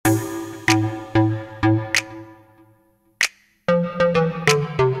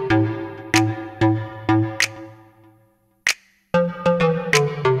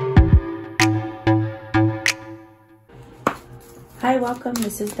welcome.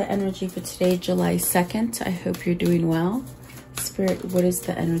 This is the energy for today, July 2nd. I hope you're doing well. Spirit, what is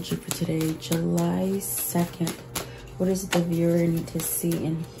the energy for today, July 2nd? What does the viewer need to see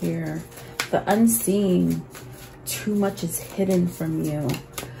and hear? The unseen. Too much is hidden from you.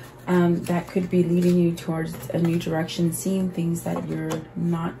 That could be leading you towards a new direction, seeing things that you're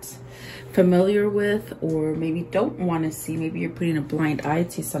not familiar with, or maybe don't want to see. Maybe you're putting a blind eye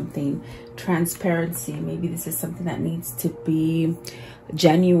to something. Transparency. Maybe this is something that needs to be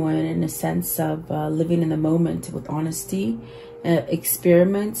genuine in a sense of living in the moment with honesty.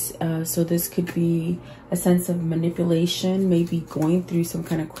 Experiments. So this could be a sense of manipulation, maybe going through some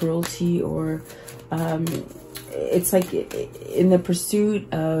kind of cruelty, or it's like in the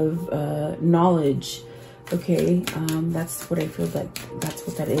pursuit of knowledge. Okay, that's what I feel like. That's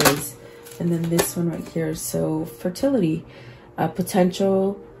what that is. And then this one right here. So fertility,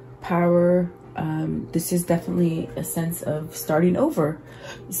 potential, power. This is definitely a sense of starting over.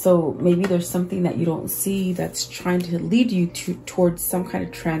 So maybe there's something that you don't see that's trying to lead you towards some kind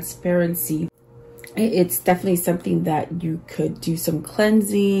of transparency. It's definitely something that you could do some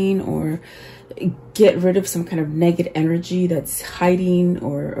cleansing, or get rid of some kind of negative energy that's hiding,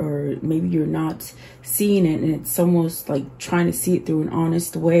 or maybe you're not seeing it, and it's almost like trying to see it through an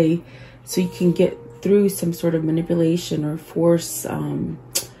honest way, so you can get through some sort of manipulation or force,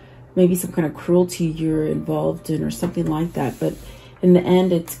 maybe some kind of cruelty you're involved in or something like that. But in the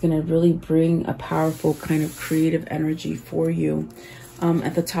end, it's going to really bring a powerful kind of creative energy for you.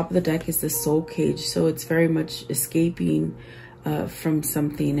 At the top of the deck is the soul cage. So it's very much escaping from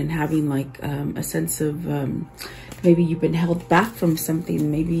something and having like a sense of maybe you've been held back from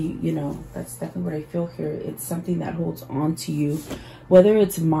something. Maybe, you know, that's definitely what I feel here. It's something that holds on to you, whether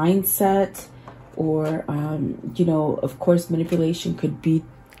it's mindset or, you know, of course, manipulation could be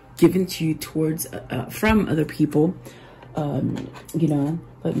given to you towards from other people, you know,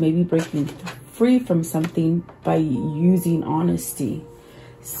 but maybe breaking free from something by using honesty,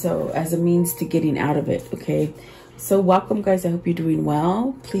 so as a means to getting out of it. Okay, so welcome guys. I hope you're doing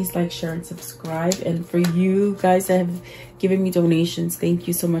well. Please like, share, and subscribe. And for you guys that have given me donations, thank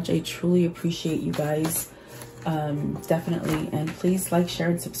you so much. I truly appreciate you guys, definitely. And please like, share,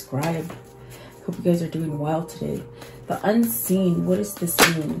 and subscribe. Hope you guys are doing well today. The unseen, what does this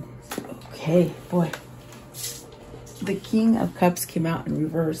mean? Okay, boy, the King of Cups came out in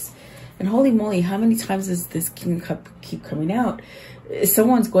reverse, and holy moly, how many times does this King of Cups keep coming out?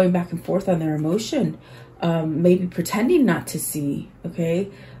 Someone's going back and forth on their emotion, maybe pretending not to see. Okay,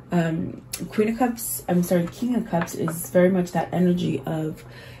 Queen of Cups, I'm sorry, King of Cups is very much that energy of,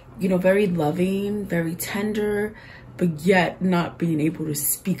 you know, very loving, very tender, but yet not being able to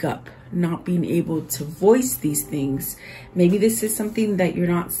speak up, not being able to voice these things. Maybe this is something that you're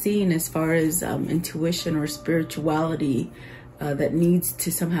not seeing as far as intuition or spirituality that needs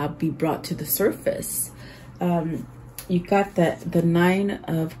to somehow be brought to the surface. You got the Nine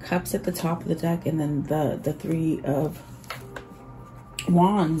of Cups at the top of the deck, and then the Three of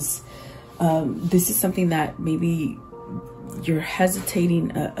Wands. This is something that maybe you're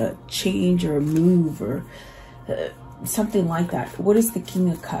hesitating a change or a move, or something like that. What is the King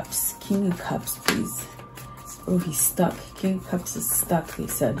of Cups? King of Cups, please. Oh, he's stuck. King of Cups is stuck, they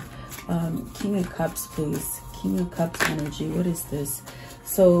said. King of Cups, please. King of Cups energy. What is this?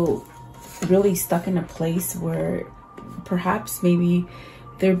 So really stuck in a place where perhaps maybe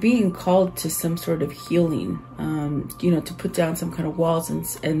they're being called to some sort of healing, you know, to put down some kind of walls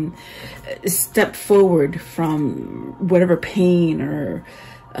and step forward from whatever pain or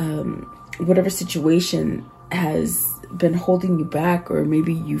whatever situation has been holding you back, or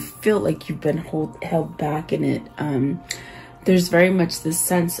maybe you feel like you've been held back in it. There's very much this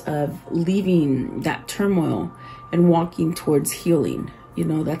sense of leaving that turmoil and walking towards healing. You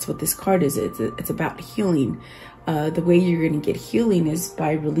know, that's what this card is. It's about healing. The way you're going to get healing is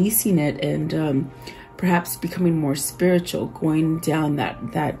by releasing it and perhaps becoming more spiritual, going down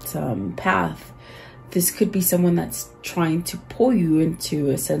that path. This could be someone that's trying to pull you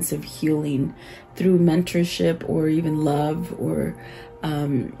into a sense of healing through mentorship or even love, or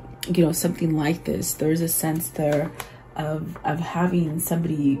you know, something like this. There's a sense there of having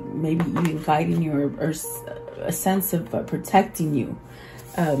somebody maybe even guiding you, or a sense of protecting you.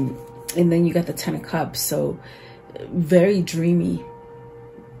 And then you got the Ten of Cups, so very dreamy.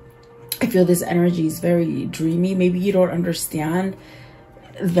 I feel this energy is very dreamy. Maybe you don't understand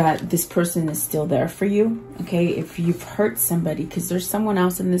that this person is still there for you. Okay, if you've hurt somebody, because there's someone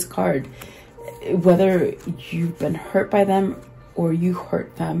else in this card, whether you've been hurt by them or you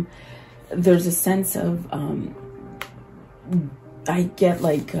hurt them, there's a sense of I get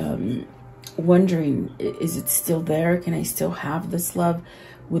like wondering, is it still there? Can I still have this love?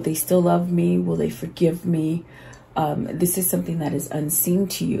 Would they still love me? Will they forgive me? This is something that is unseen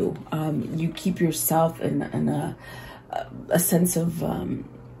to you. You keep yourself in a sense of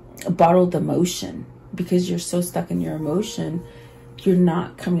bottled emotion because you're so stuck in your emotion. You're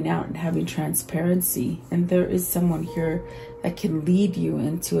not coming out and having transparency. And there is someone here that can lead you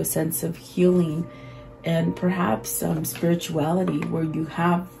into a sense of healing and perhaps spirituality, where you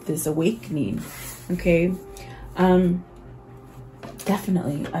have this awakening. Okay.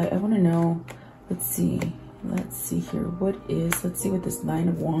 Definitely. I want to know, let's see here. Let's see what this Nine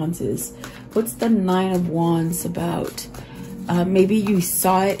of Wands is. What's the Nine of Wands about? Maybe you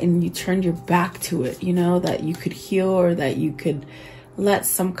saw it and you turned your back to it, you know, that you could heal, or that you could let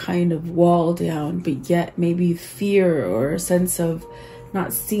some kind of wall down, but yet maybe fear or a sense of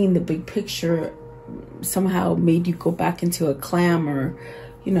not seeing the big picture somehow made you go back into a clam, or,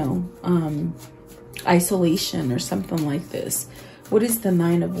 you know, isolation or something like this. What is the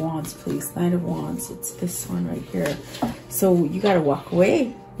Nine of Wands, please? Nine of Wands. It's this one right here. So you got to walk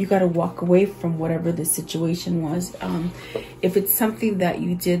away. You got to walk away from whatever the situation was. If it's something that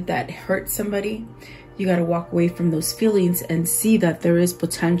you did that hurt somebody, you got to walk away from those feelings and see that there is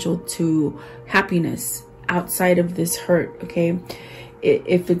potential to happiness outside of this hurt, okay?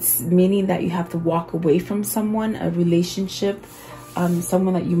 If it's meaning that you have to walk away from someone, a relationship,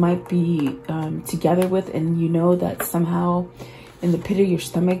 someone that you might be together with, and you know that somehow in the pit of your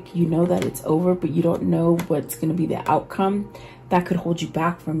stomach, you know that it's over, but you don't know what's going to be the outcome, that could hold you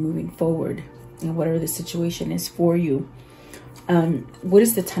back from moving forward in whatever the situation is for you. What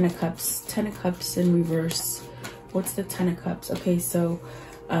is the Ten of Cups? Ten of Cups in reverse. What's the Ten of Cups? Okay, so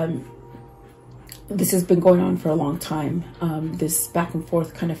this has been going on for a long time. This back and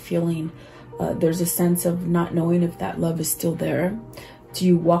forth kind of feeling. There's a sense of not knowing if that love is still there. Do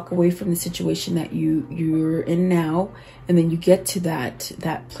you walk away from the situation that you're in now, and then you get to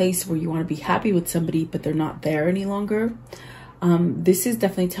that place where you want to be happy with somebody, but they're not there any longer? This is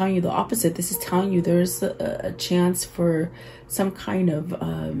definitely telling you the opposite. This is telling you there's a chance for some kind of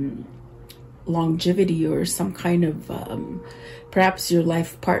longevity, or some kind of perhaps your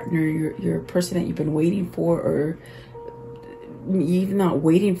life partner, your person that you've been waiting for, or even not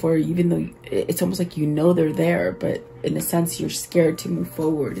waiting for, even though it's almost like you know they're there, but in a sense you're scared to move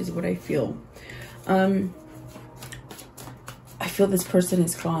forward, is what I feel. I feel this person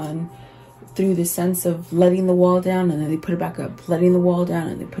has gone through the sense of letting the wall down, and then they put it back up, letting the wall down,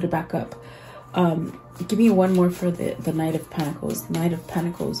 and they put it back up. Give me one more for the Knight of Pentacles. Knight of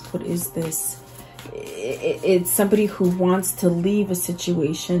Pentacles, what is this? It's somebody who wants to leave a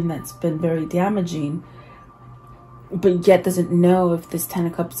situation that's been very damaging, but yet doesn't know if this Ten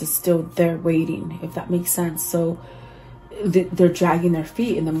of Cups is still there waiting, if that makes sense. So they're dragging their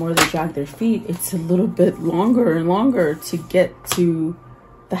feet, and the more they drag their feet, it's a little bit longer and longer to get to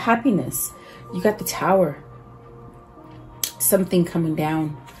the happiness. You got the Tower, something coming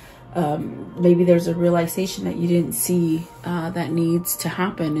down. Maybe there's a realization that you didn't see that needs to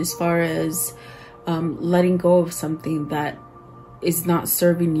happen, as far as letting go of something that is not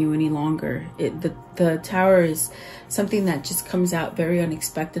serving you any longer. The Tower is something that just comes out very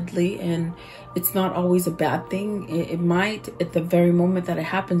unexpectedly, and it's not always a bad thing. It might, at the very moment that it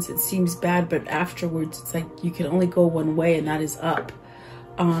happens, it seems bad, but afterwards it's like you can only go one way, and that is up.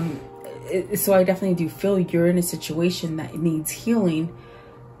 So I definitely do feel you're in a situation that needs healing,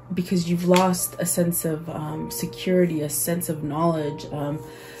 because you've lost a sense of security, a sense of knowledge.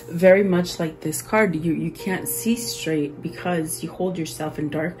 Very much like this card, you can't see straight because you hold yourself in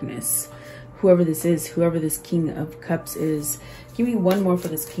darkness. Whoever this is, whoever this King of Cups is. Give me one more for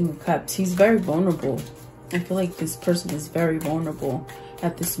this King of Cups. He's very vulnerable. I feel like this person is very vulnerable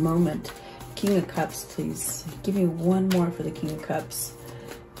at this moment. King of Cups, please. Give me one more for the King of Cups.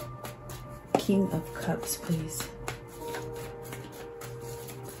 King of Cups, please.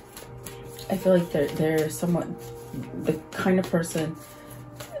 I feel like they're somewhat the kind of person,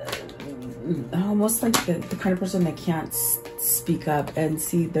 almost like the kind of person that can't speak up, and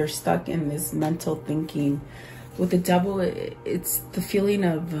see they're stuck in this mental thinking. With the Devil, it's the feeling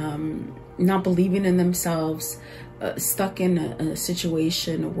of not believing in themselves, stuck in a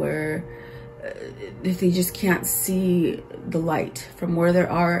situation where if they just can't see the light from where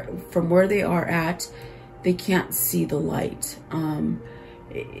they are at, they can't see the light.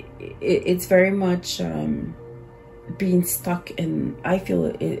 It's very much being stuck in, I feel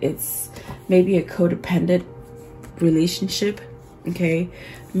it's maybe a codependent relationship, okay?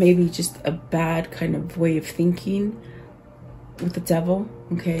 Maybe just a bad kind of way of thinking with the Devil,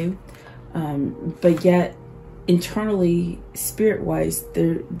 okay? But yet internally, spirit-wise,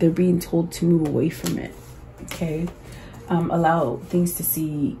 they're being told to move away from it. Okay, allow things to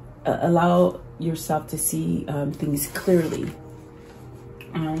see, allow yourself to see things clearly.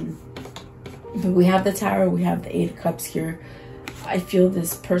 But we have the Tower, we have the 8 of Cups here. I feel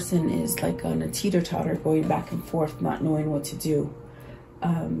this person is like on a teeter-totter, going back and forth, not knowing what to do.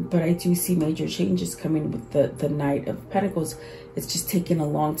 But I do see major changes coming with the Knight of Pentacles. It's just taken a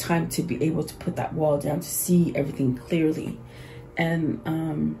long time to be able to put that wall down, to see everything clearly. And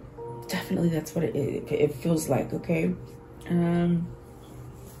definitely that's what it feels like, okay?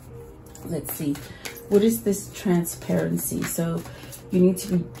 Let's see. What is this transparency? So you need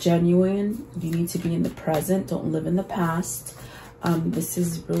to be genuine. You need to be in the present. Don't live in the past. This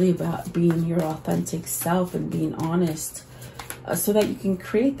is really about being your authentic self and being honest, so that you can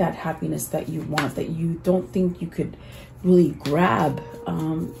create that happiness that you want, that you don't think you could really grab.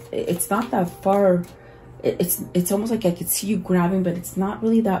 It's not that far. It's almost like I could see you grabbing, but it's not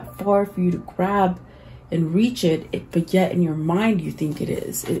really that far for you to grab and reach it, but yet in your mind you think it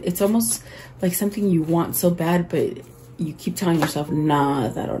is. It's almost like something you want so bad, but you keep telling yourself, nah,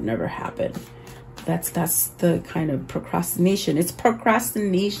 that'll never happen. That's the kind of procrastination. It's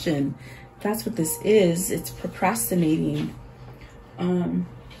procrastination. That's what this is. It's procrastinating.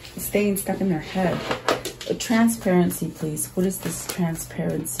 Staying stuck in their head. Transparency, please. What is this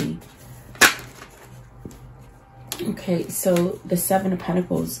transparency? Okay, so the 7 of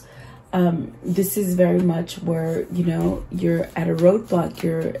Pentacles. This is very much where, you know, you're at a roadblock.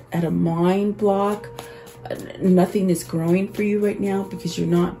 You're at a mind block. Nothing is growing for you right now because you're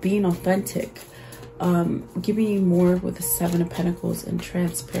not being authentic. Give me more with the 7 of Pentacles and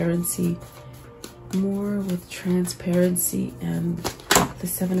transparency. More with transparency and the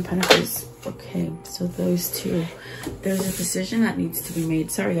 7 of Pentacles. Okay, so those two. There's a decision that needs to be made.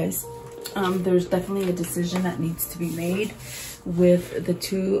 Sorry, guys. There's definitely a decision that needs to be made with the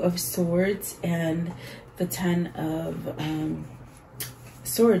 2 of Swords and the 10 of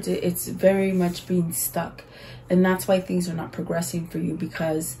Swords. It's very much being stuck. And that's why things are not progressing for you,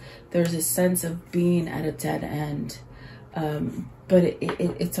 because there's a sense of being at a dead end. But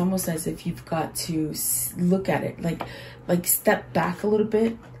it's almost as if you've got to look at it, like step back a little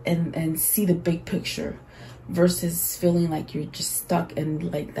bit and see the big picture, versus feeling like you're just stuck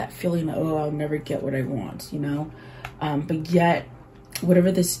and like that feeling of, oh, I'll never get what I want, you know. But yet,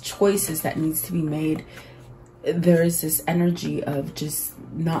 whatever this choice is that needs to be made, there is this energy of just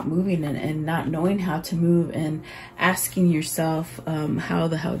not moving and not knowing how to move, and asking yourself, how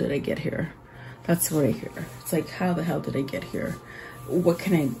the hell did I get here? That's what I hear. It's like, how the hell did I get here?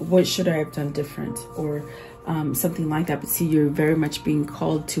 What should I have done different? Or something like that. But see, you're very much being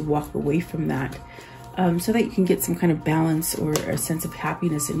called to walk away from that, so that you can get some kind of balance or a sense of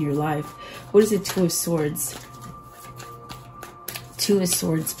happiness in your life. What is the 2 of Swords? 2 of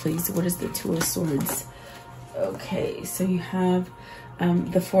Swords, please. What is the 2 of Swords? Okay, so you have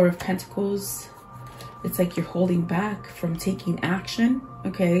the 4 of Pentacles. It's like you're holding back from taking action.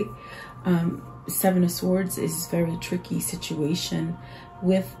 Okay. 7 of Swords is a very tricky situation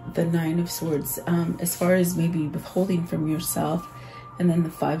with the 9 of Swords, as far as maybe withholding from yourself. And then the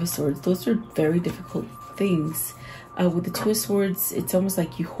 5 of Swords, those are very difficult things. With the 2 of Swords, it's almost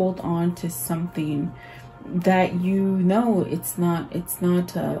like you hold on to something that you know it's not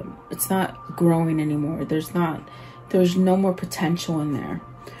growing anymore. There's no more potential in there.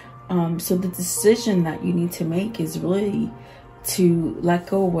 So the decision that you need to make is really to let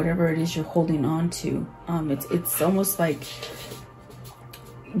go of whatever it is you're holding on to. It's almost like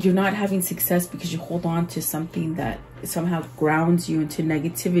you're not having success because you hold on to something that somehow grounds you into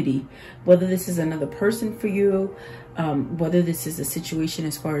negativity. Whether this is another person for you, whether this is a situation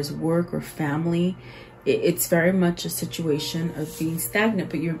as far as work or family, it's very much a situation of being stagnant,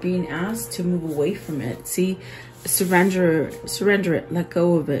 but you're being asked to move away from it. See, surrender it, let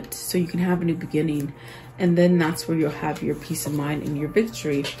go of it, so you can have a new beginning. And then that's where you'll have your peace of mind and your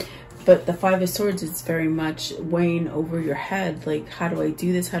victory. But the 5 of Swords is very much weighing over your head. Like, how do I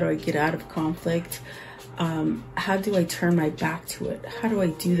do this? How do I get out of conflict? How do I turn my back to it? How do I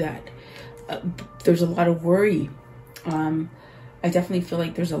do that? There's a lot of worry. I definitely feel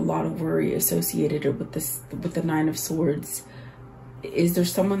like there's a lot of worry associated with this, with the 9 of Swords. Is there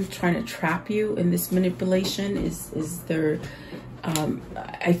someone trying to trap you in this manipulation? Is there...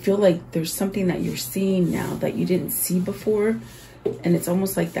 I feel like there's something that you're seeing now that you didn't see before, and it's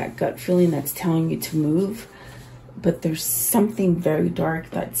almost like that gut feeling that's telling you to move, but there's something very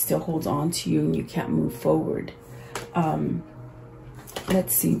dark that still holds on to you and you can't move forward.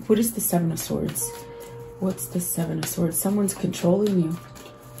 Let's see, what is the 7 of Swords? What's the 7 of Swords? Someone's controlling you.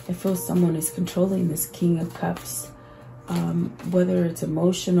 I feel someone is controlling this King of Cups, whether it's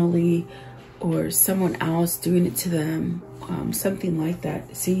emotionally or someone else doing it to them, something like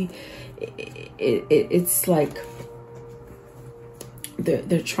that. See, it's like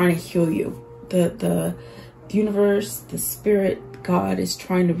they're trying to heal you. The universe, the spirit, God is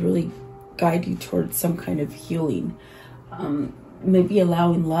trying to really guide you towards some kind of healing. Maybe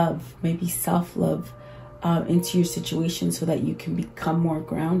allowing love, maybe self-love into your situation so that you can become more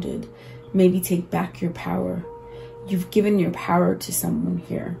grounded. Maybe take back your power. You've given your power to someone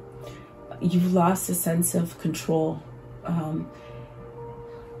here. You've lost a sense of control.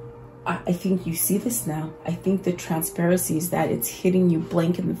 I think you see this now. I think the transparency is that it's hitting you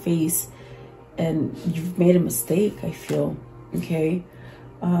blank in the face and you've made a mistake, I feel. Okay?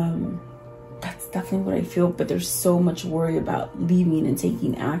 That's definitely what I feel, but there's so much worry about leaving and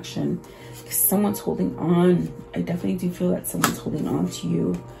taking action because someone's holding on. I definitely do feel that someone's holding on to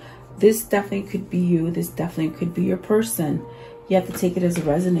you. This definitely could be you. This definitely could be your person. You have to take it as it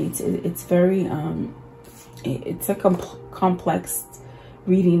resonates. It's very, it's a complex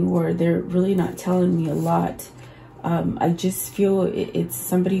reading where they're really not telling me a lot. I just feel it's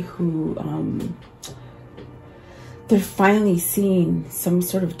somebody who, they're finally seeing some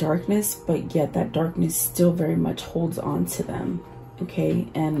sort of darkness, but yet that darkness still very much holds on to them. Okay.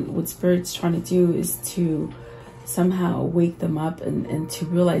 And what Spirit's trying to do is to somehow wake them up and to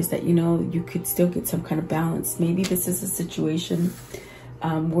realize that, you know, you could still get some kind of balance. Maybe this is a situation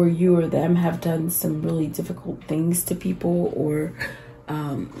where you or them have done some really difficult things to people, or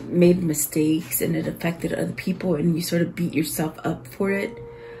made mistakes and it affected other people and you sort of beat yourself up for it.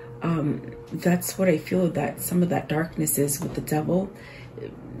 That's what I feel that some of that darkness is with the devil.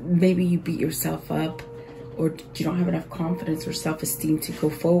 Maybe you beat yourself up, or you don't have enough confidence or self-esteem to go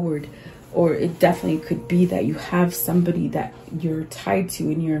forward. Or it definitely could be that you have somebody that you're tied to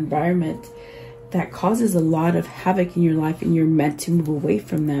in your environment that causes a lot of havoc in your life and you're meant to move away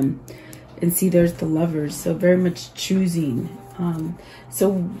from them. And see, there's the Lovers. So very much choosing.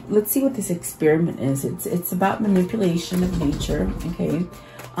 So let's see what this experiment is. It's about manipulation of nature, okay?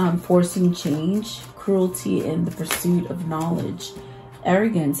 Forcing change, cruelty, and the pursuit of knowledge.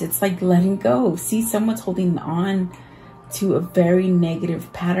 Arrogance, it's like letting go. See, someone's holding on to a very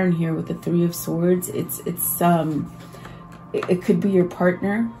negative pattern here with the Three of Swords. It could be your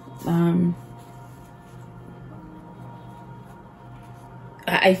partner.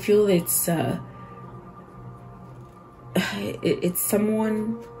 I feel it's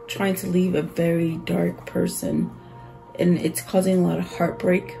someone trying to leave a very dark person, and it's causing a lot of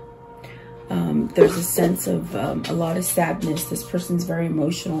heartbreak. There's a sense of a lot of sadness. This person's very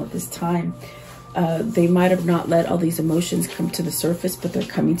emotional at this time. They might have not let all these emotions come to the surface, but they're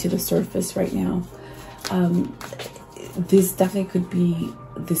coming to the surface right now. This definitely could be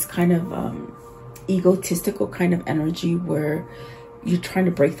this kind of egotistical kind of energy where you're trying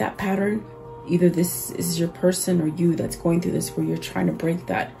to break that pattern. Either this is your person or you that's going through this, where you're trying to break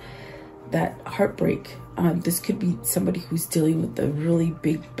that heartbreak. This could be somebody who's dealing with a really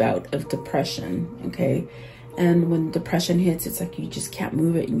big bout of depression, okay? And when depression hits, it's like you just can't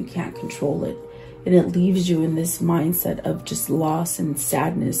move it and you can't control it. And it leaves you in this mindset of just loss and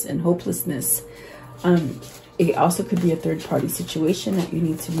sadness and hopelessness. It also could be a third-party situation that you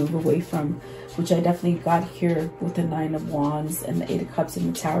need to move away from, which I definitely got here with the Nine of Wands and the Eight of Cups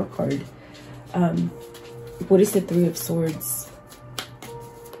and the Tower card. What is the Three of Swords?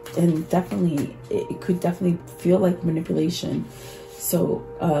 And definitely, it could definitely feel like manipulation. So,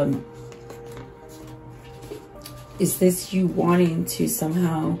 is this you wanting to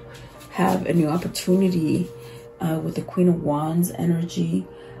somehow have a new opportunity with the Queen of Wands energy?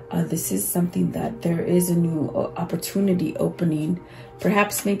 This is something that there is a new opportunity opening,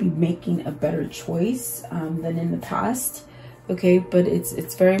 perhaps maybe making a better choice than in the past. Okay, but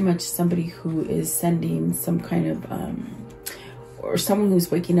it's very much somebody who is sending some kind of or someone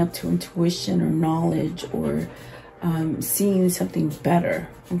who's waking up to intuition or knowledge, or seeing something better.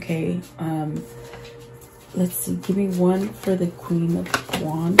 Okay, let's see, give me one for the Queen of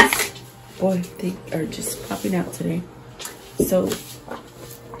Wands. Boy, they are just popping out today. So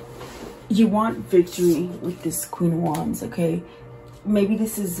you want victory with this Queen of Wands, okay? Maybe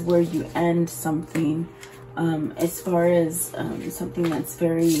this is where you end something, as far as something that's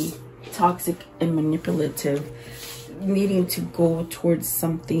very toxic and manipulative, needing to go towards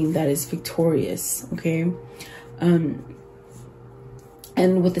something that is victorious, okay? And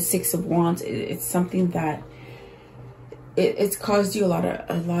with the Six of Wands, it's something that it's caused you a lot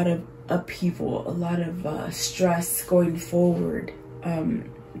of upheaval, a lot of stress going forward.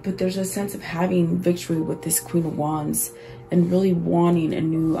 But there's a sense of having victory with this Queen of Wands and really wanting a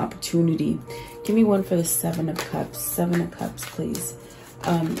new opportunity. Give me one for the Seven of Cups. Seven of Cups, please.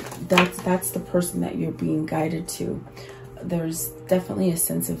 That's the person that you're being guided to. There's definitely a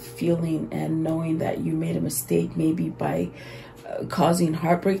sense of feeling and knowing that you made a mistake, maybe by causing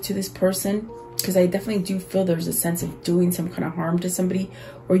heartbreak to this person. Because I definitely do feel there's a sense of doing some kind of harm to somebody,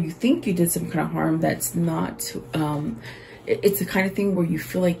 or you think you did some kind of harm that's not... it's the kind of thing where you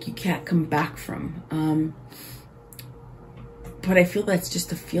feel like you can't come back from. But I feel that's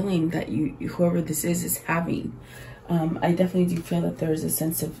just a feeling that whoever this is having. I definitely do feel that there's a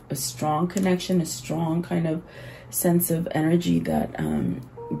sense of a strong connection, a strong kind of sense of energy that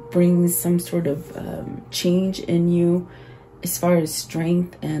brings some sort of change in you as far as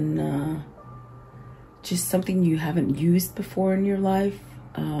strength and just something you haven't used before in your life.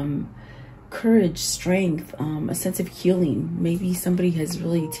 Courage, strength, a sense of healing. Maybe somebody has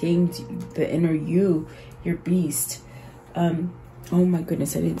really tamed the inner you, your beast. Oh my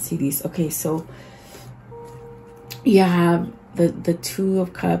goodness, I didn't see these. Okay, so you have the Two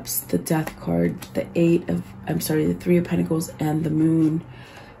of Cups, the Death card, the the Three of Pentacles, and the Moon.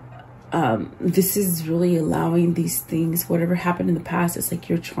 This is really allowing these things, whatever happened in the past, it's like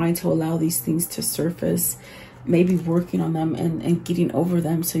you're trying to allow these things to surface, maybe working on them and getting over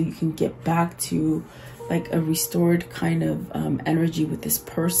them so you can get back to like a restored kind of energy with this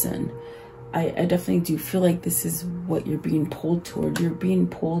person. I definitely do feel like this is what you're being pulled toward. You're being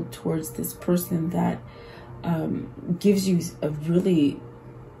pulled towards this person that gives you a really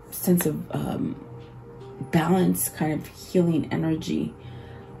sense of balance, kind of healing energy.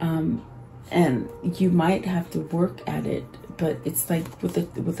 And you might have to work at it, but it's like with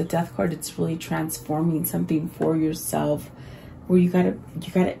the Death card, it's really transforming something for yourself, where you gotta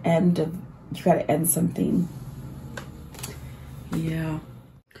end something. Yeah,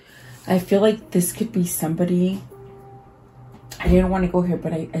 I feel like this could be somebody. I didn't want to go here,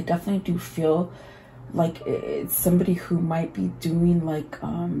 but I definitely do feel like it's somebody who might be doing like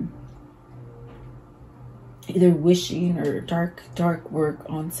either wishing or dark work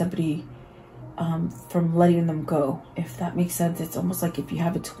on somebody from letting them go, if that makes sense. It's almost like if you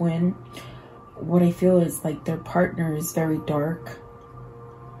have a twin, what I feel is like their partner is very dark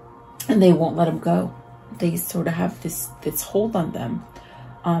and they won't let them go. They sort of have this hold on them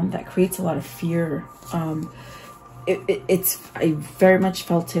that creates a lot of fear. I very much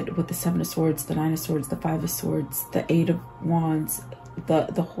felt it with the Seven of Swords, the Nine of Swords, the Five of Swords, the Eight of Wands,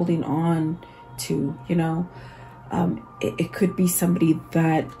 the holding on to, you know. It could be somebody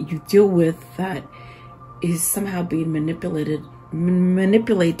that you deal with that is somehow being manipulated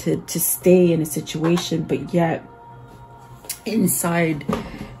to stay in a situation, but yet inside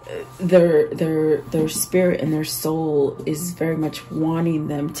their spirit and their soul is very much wanting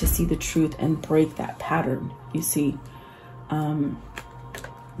them to see the truth and break that pattern. You see,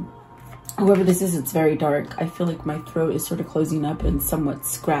 whoever this is, it's very dark. I feel like my throat is sort of closing up and somewhat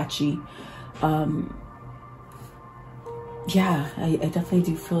scratchy. Yeah, I definitely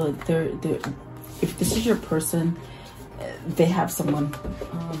do feel like they're if this is your person, they have someone.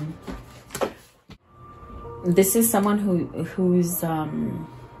 This is someone who's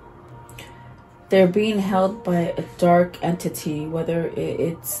they're being held by a dark entity, whether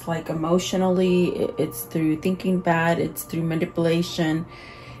it's like emotionally, it's through thinking bad, it's through manipulation,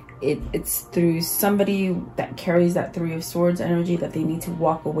 it's through somebody that carries that Three of Swords energy that they need to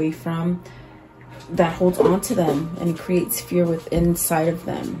walk away from, that holds on to them and creates fear within inside of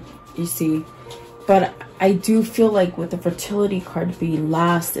them, you see. But I do feel like with the Fertility card being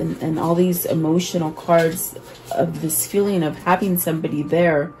last and all these emotional cards of this feeling of having somebody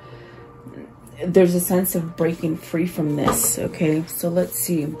there, there's a sense of breaking free from this. Okay, so let's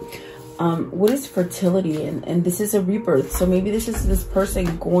see. What is fertility? And this is a rebirth. So maybe this is this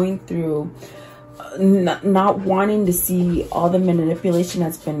person going through not wanting to see all the manipulation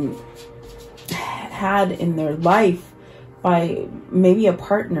that's been had in their life by maybe a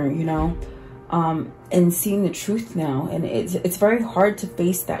partner, you know, and seeing the truth now. And it's very hard to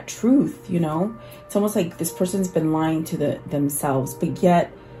face that truth, you know. It's almost like this person's been lying to themselves, but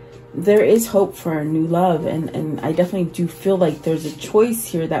yet there is hope for a new love. And I definitely do feel like there's a choice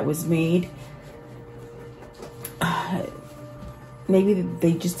here that was made. Maybe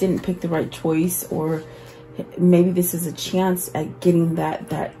they just didn't pick the right choice, or maybe this is a chance at getting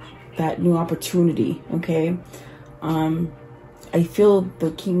that new opportunity. Okay, I feel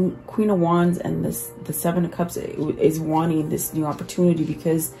the Queen of Wands and the Seven of Cups is wanting this new opportunity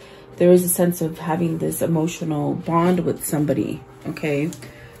because there is a sense of having this emotional bond with somebody. Okay,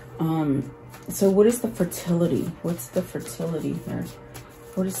 so what is the fertility? What's the fertility here?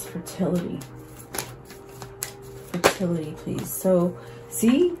 What is fertility? Fertility, please. So,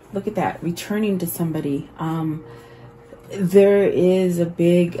 see, look at that. Returning to somebody. There is a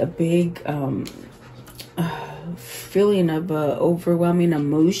big feeling of overwhelming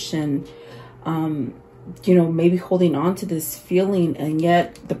emotion. You know, maybe holding on to this feeling, and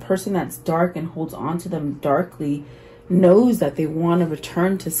yet the person that's dark and holds on to them darkly knows that they want to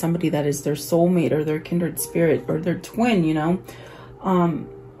return to somebody that is their soulmate or their kindred spirit or their twin, you know.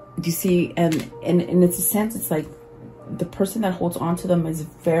 You see, and it's a sense, it's like the person that holds on to them is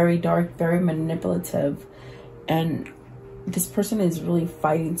very dark, very manipulative, and this person is really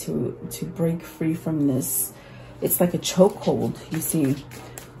fighting to break free from this. It's like a chokehold, you see.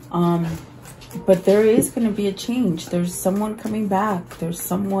 But there is going to be a change. There's someone coming back. There's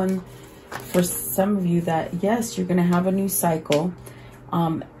someone, for some of you, that, yes, you're going to have a new cycle.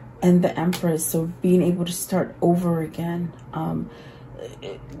 And the Empress, so being able to start over again.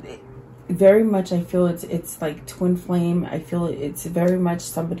 Very much, I feel it's like twin flame. I feel it's very much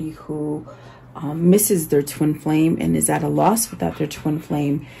somebody who misses their twin flame and is at a loss without their twin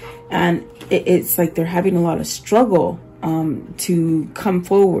flame. And it's like they're having a lot of struggle to come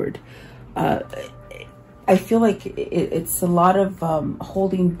forward. I feel like it's a lot of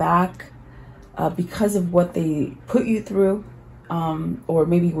holding back because of what they put you through, or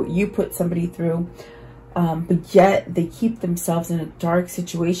maybe what you put somebody through, but yet they keep themselves in a dark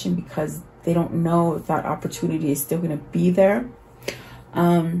situation because they don't know if that opportunity is still going to be there.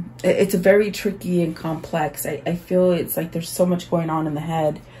 It's a very tricky and complex. I feel it's like there's so much going on in the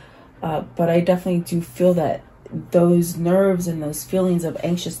head, but I definitely do feel that those nerves and those feelings of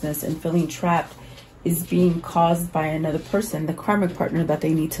anxiousness and feeling trapped is being caused by another person, the karmic partner that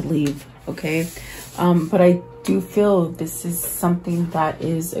they need to leave. Okay. But I do feel this is something that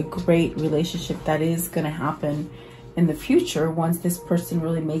is a great relationship that is going to happen in the future once this person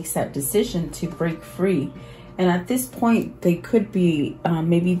really makes that decision to break free. And at this point, they could be,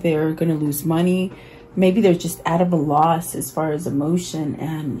 maybe they're going to lose money. Maybe they're just out of a loss as far as emotion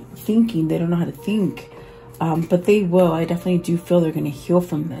and thinking. They don't know how to think. But they will. I definitely do feel they're going to heal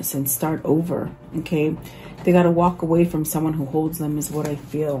from this and start over. Okay. They got to walk away from someone who holds them is what I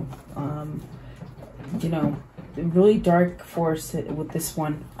feel. You know, really dark force with this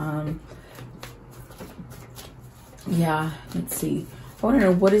one. Yeah, let's see. I want to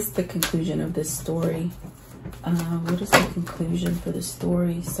know, what is the conclusion of this story? What is the conclusion for the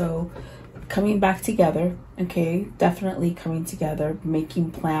story? So coming back together. Okay. Definitely coming together,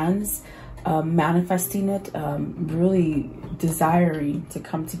 making plans. Manifesting it, really desiring to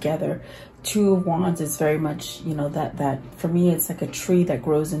come together. Two of Wands is very much, you know, that for me, it's like a tree that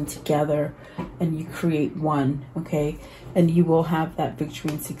grows in together and you create one. Okay. And you will have that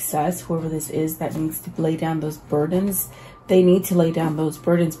victory and success. Whoever this is that needs to lay down those burdens, they need to lay down those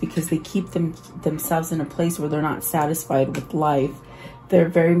burdens because they keep themselves in a place where they're not satisfied with life. They're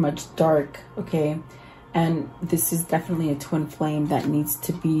very much dark. Okay. And this is definitely a twin flame that needs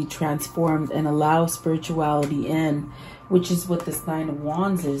to be transformed and allow spirituality in, which is what this Nine of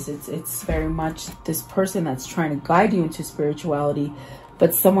Wands is. It's very much this person that's trying to guide you into spirituality,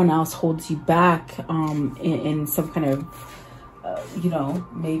 but someone else holds you back in some kind of, you know,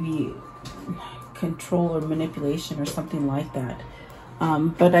 maybe control or manipulation or something like that.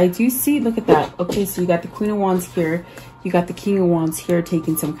 But I do see, look at that. Okay, so you got the Queen of Wands here. You got the King of Wands here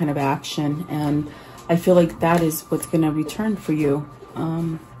taking some kind of action. And I feel like that is what's going to return for you.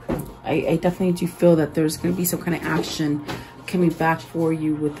 I definitely do feel that there's going to be some kind of action coming back for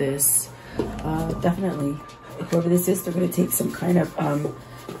you with this. Definitely. Whoever this is, they're going to take some kind of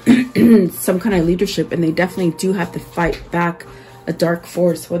some kind of leadership, and they definitely do have to fight back a dark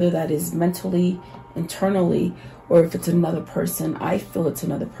force, whether that is mentally, internally, or if it's another person. I feel it's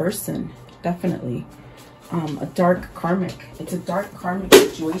another person, definitely. A dark karmic. It's a dark karmic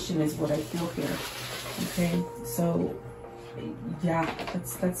situation is what I feel here. Okay, so yeah,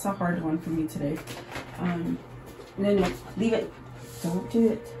 that's a hard one for me today. No, leave it. Don't do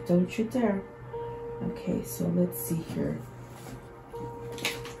it. Don't you dare. Okay, so let's see here.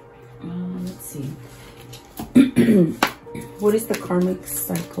 Let's see. What is the karmic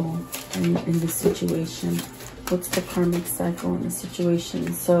cycle in this situation? What's the karmic cycle in the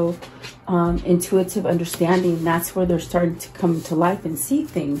situation? So intuitive understanding, that's where they're starting to come to life and see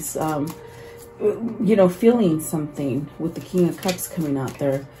things. You know, feeling something with the King of Cups coming out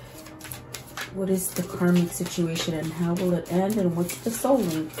there. What is the karmic situation and how will it end? And what's the soul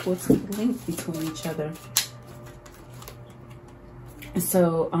link? What's the link between each other?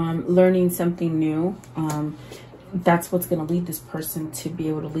 So learning something new. That's what's going to lead this person to be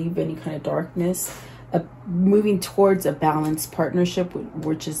able to leave any kind of darkness. moving towards a balanced partnership,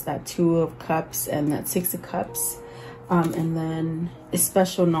 which is that 2 of Cups and that 6 of Cups. And then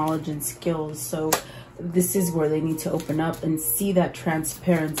special knowledge and skills. So this is where they need to open up and see that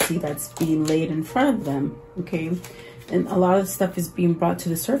transparency that's being laid in front of them. Okay. And a lot of stuff is being brought to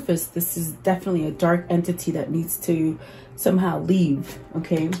the surface. This is definitely a dark entity that needs to somehow leave.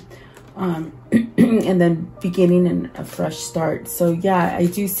 Okay. And then beginning in a fresh start. So yeah, I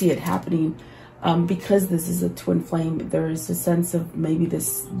do see it happening. Because this is a twin flame, there is a sense of maybe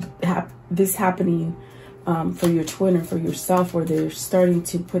this happening for your twin or for yourself, where they're starting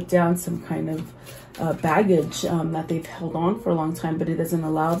to put down some kind of baggage that they've held on for a long time, but it doesn't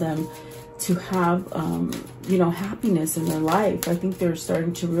allow them to have, you know, happiness in their life. I think they're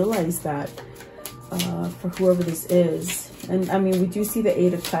starting to realize that for whoever this is. And I mean, we do see the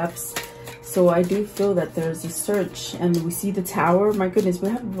 8 of Cups. So I do feel that there's a search, and we see the Tower. My goodness, we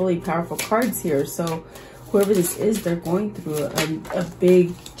have really powerful cards here. So whoever this is, they're going through a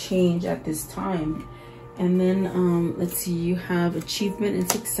big change at this time. And then let's see, you have achievement and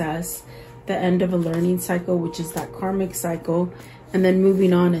success, the end of a learning cycle, which is that karmic cycle, and then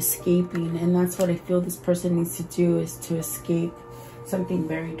moving on, escaping. And that's what I feel this person needs to do, is to escape something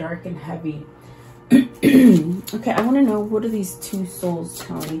very dark and heavy. Okay, I want to know, what are these 2 souls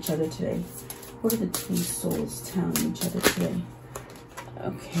telling each other today? What are the 2 souls telling each other today?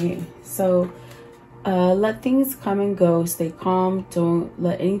 Okay, so let things come and go. Stay calm. Don't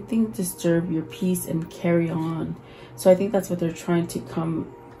let anything disturb your peace, and carry on. So I think that's what they're trying to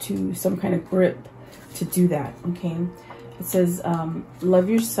come to, some kind of grip to do that. Okay, it says love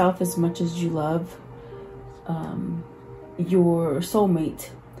yourself as much as you love your soulmate.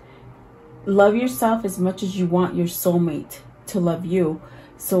 Love yourself as much as you want your soulmate to love you.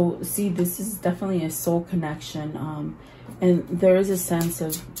 So see, this is definitely a soul connection, and there is a sense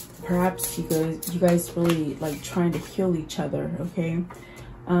of perhaps you guys really like trying to heal each other. Okay,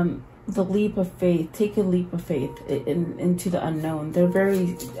 the leap of faith. Take a leap of faith into the unknown. They're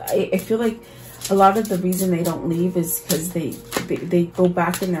very, I feel like a lot of the reason they don't leave is because they go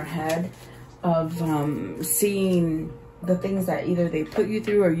back in their head of seeing the things that either they put you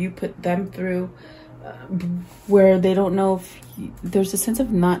through or you put them through, where they don't know if there's a sense of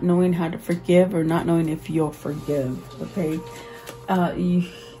not knowing how to forgive, or not knowing if you'll forgive. Okay,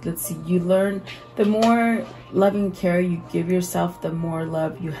 let's see, you learn, the more loving care you give yourself, the more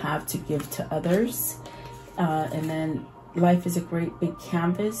love you have to give to others. And then life is a great big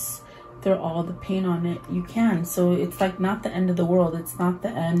canvas. Throw all the paint on it you can. So it's like not the end of the world. It's not the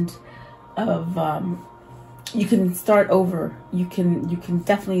end of you can start over. You can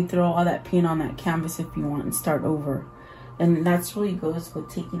definitely throw all that paint on that canvas if you want and start over. And that's really goes with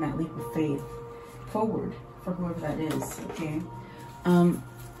taking that leap of faith forward for whoever that is. Okay.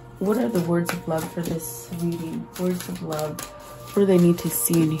 What are the words of love for this reading? Words of love. What do they need to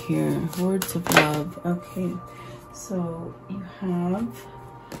see and hear? Words of love. Okay. So you have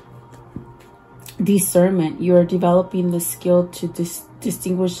discernment. You are developing the skill to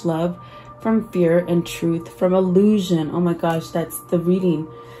distinguish love from fear, and truth from illusion. Oh my gosh, that's the reading.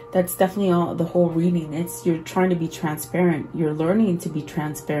 That's definitely all, the whole reading. It's, you're trying to be transparent. You're learning to be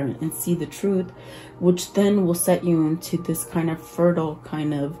transparent and see the truth, which then will set you into this kind of fertile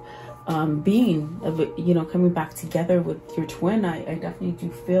kind of being of, you know, coming back together with your twin. I definitely do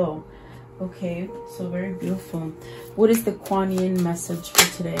feel. Okay, so very beautiful. What is the Kuan Yin message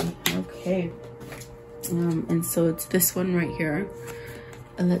for today? Okay, and so it's this one right here.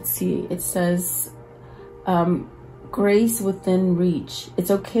 And let's see, it says grace within reach. It's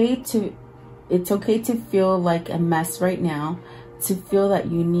okay to feel like a mess right now, to feel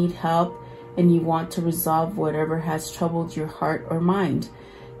that you need help and you want to resolve whatever has troubled your heart or mind.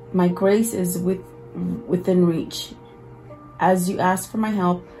 My grace is within reach. As you ask for my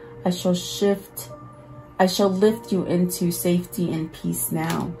help, I shall lift you into safety and peace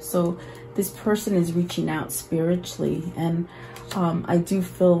now. So this person is reaching out spiritually, and I do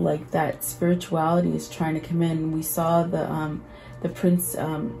feel like that spirituality is trying to come in. We saw the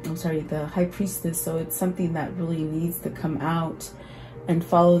high priestess. So it's something that really needs to come out and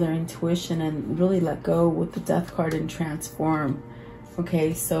follow their intuition and really let go with the death card and transform.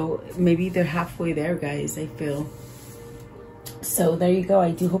 Okay, so maybe they're halfway there, guys, I feel. So there you go.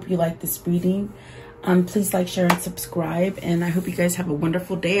 I do hope you like this reading. Please like, share, and subscribe. And I hope you guys have a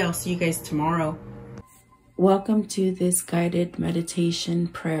wonderful day. I'll see you guys tomorrow. Welcome to this guided meditation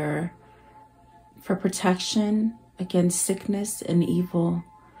prayer for protection against sickness and evil,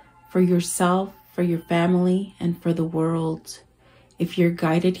 for yourself, for your family, and for the world. If you're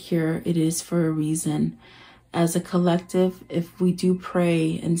guided here, it is for a reason. As a collective, if we do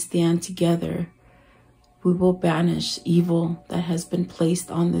pray and stand together, We will banish evil that has been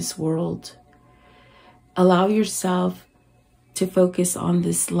placed on this world. Allow yourself to focus on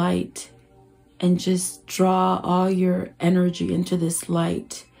this light and just draw all your energy into this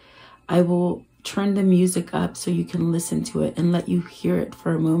light. I will turn the music up so you can listen to it and let you hear it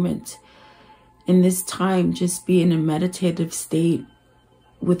for a moment. In this time, just be in a meditative state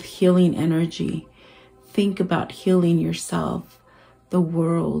with healing energy. Think about healing yourself, the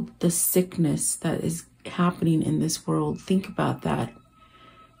world, the sickness that is happening in this world. Think about that.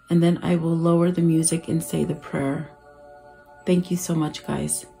 And then I will lower the music and say the prayer. Thank you so much,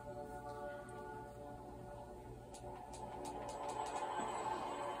 guys.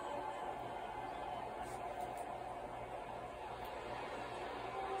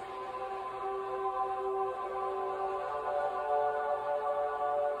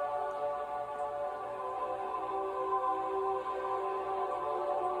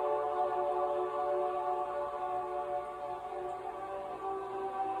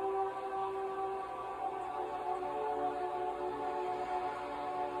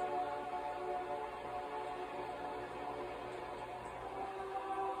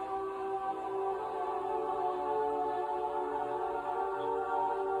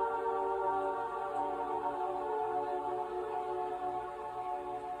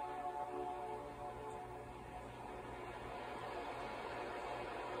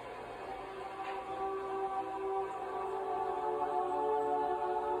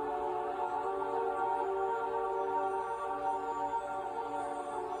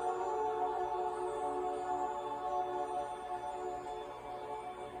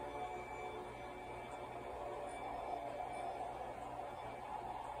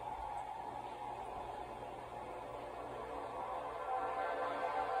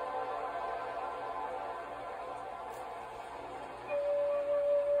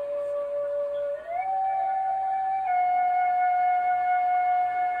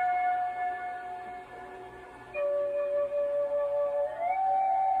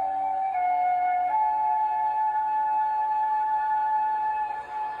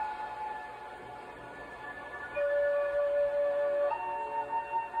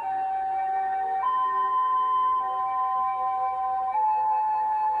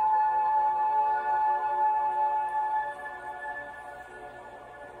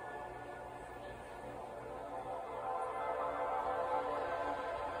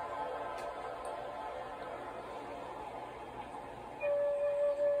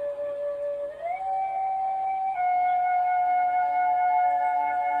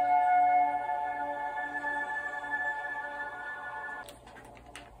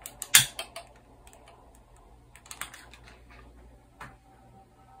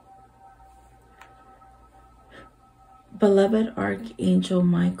 Beloved Archangel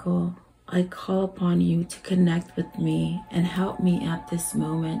Michael, I call upon you to connect with me and help me at this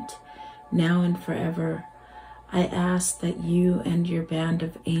moment, now and forever. I ask that you and your band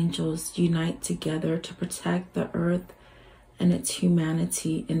of angels unite together to protect the earth and its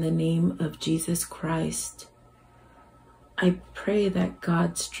humanity in the name of Jesus Christ. I pray that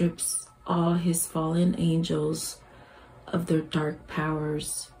God strips all his fallen angels of their dark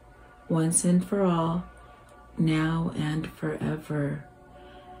powers, once and for all, now and forever.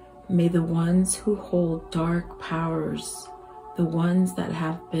 May the ones who hold dark powers, the ones that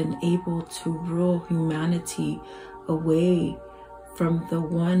have been able to rule humanity away from the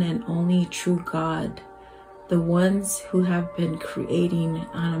one and only true God, the ones who have been creating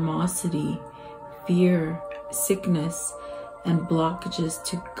animosity, fear, sickness, and blockages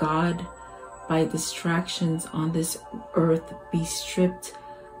to God by distractions on this earth, be stripped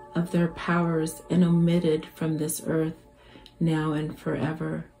of their powers and omitted from this earth, now and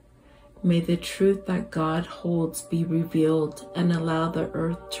forever. May the truth that God holds be revealed and allow the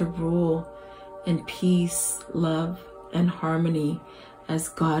earth to rule in peace, love, and harmony as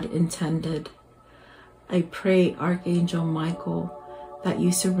God intended. I pray, Archangel Michael, that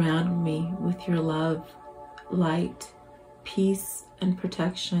you surround me with your love, light, peace, and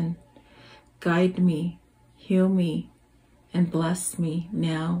protection. Guide me, heal me, and bless me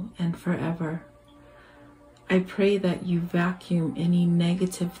now and forever. I pray that you vacuum any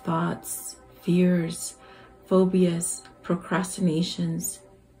negative thoughts, fears, phobias, procrastinations,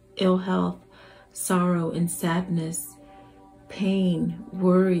 ill health, sorrow and sadness, pain,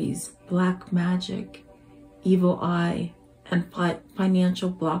 worries, black magic, evil eye, and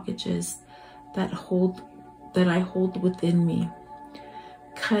financial blockages that I hold within me.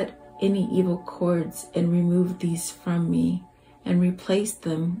 Cut any evil cords and remove these from me and replace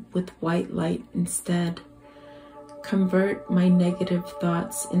them with white light instead. Convert my negative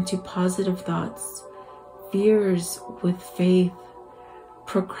thoughts into positive thoughts. fears with faith,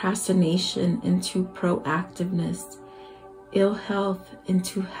 procrastination into proactiveness, ill health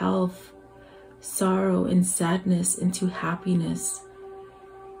into health, sorrow and sadness into happiness,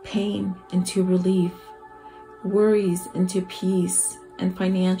 pain into relief, worries into peace, and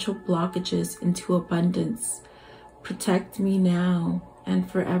financial blockages into abundance. Protect me now and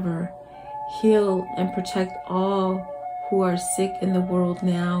forever. Heal and protect all who are sick in the world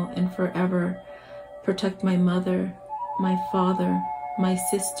now and forever. Protect my mother, my father, my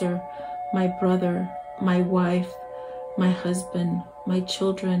sister, my brother, my wife, my husband, my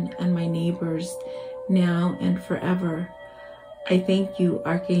children, and my neighbors, now and forever. I thank you,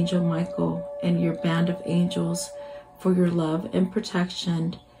 Archangel Michael, and your band of angels for your love and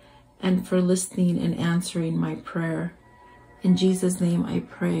protection, and for listening and answering my prayer. In Jesus' name I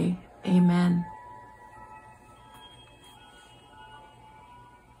pray. Amen.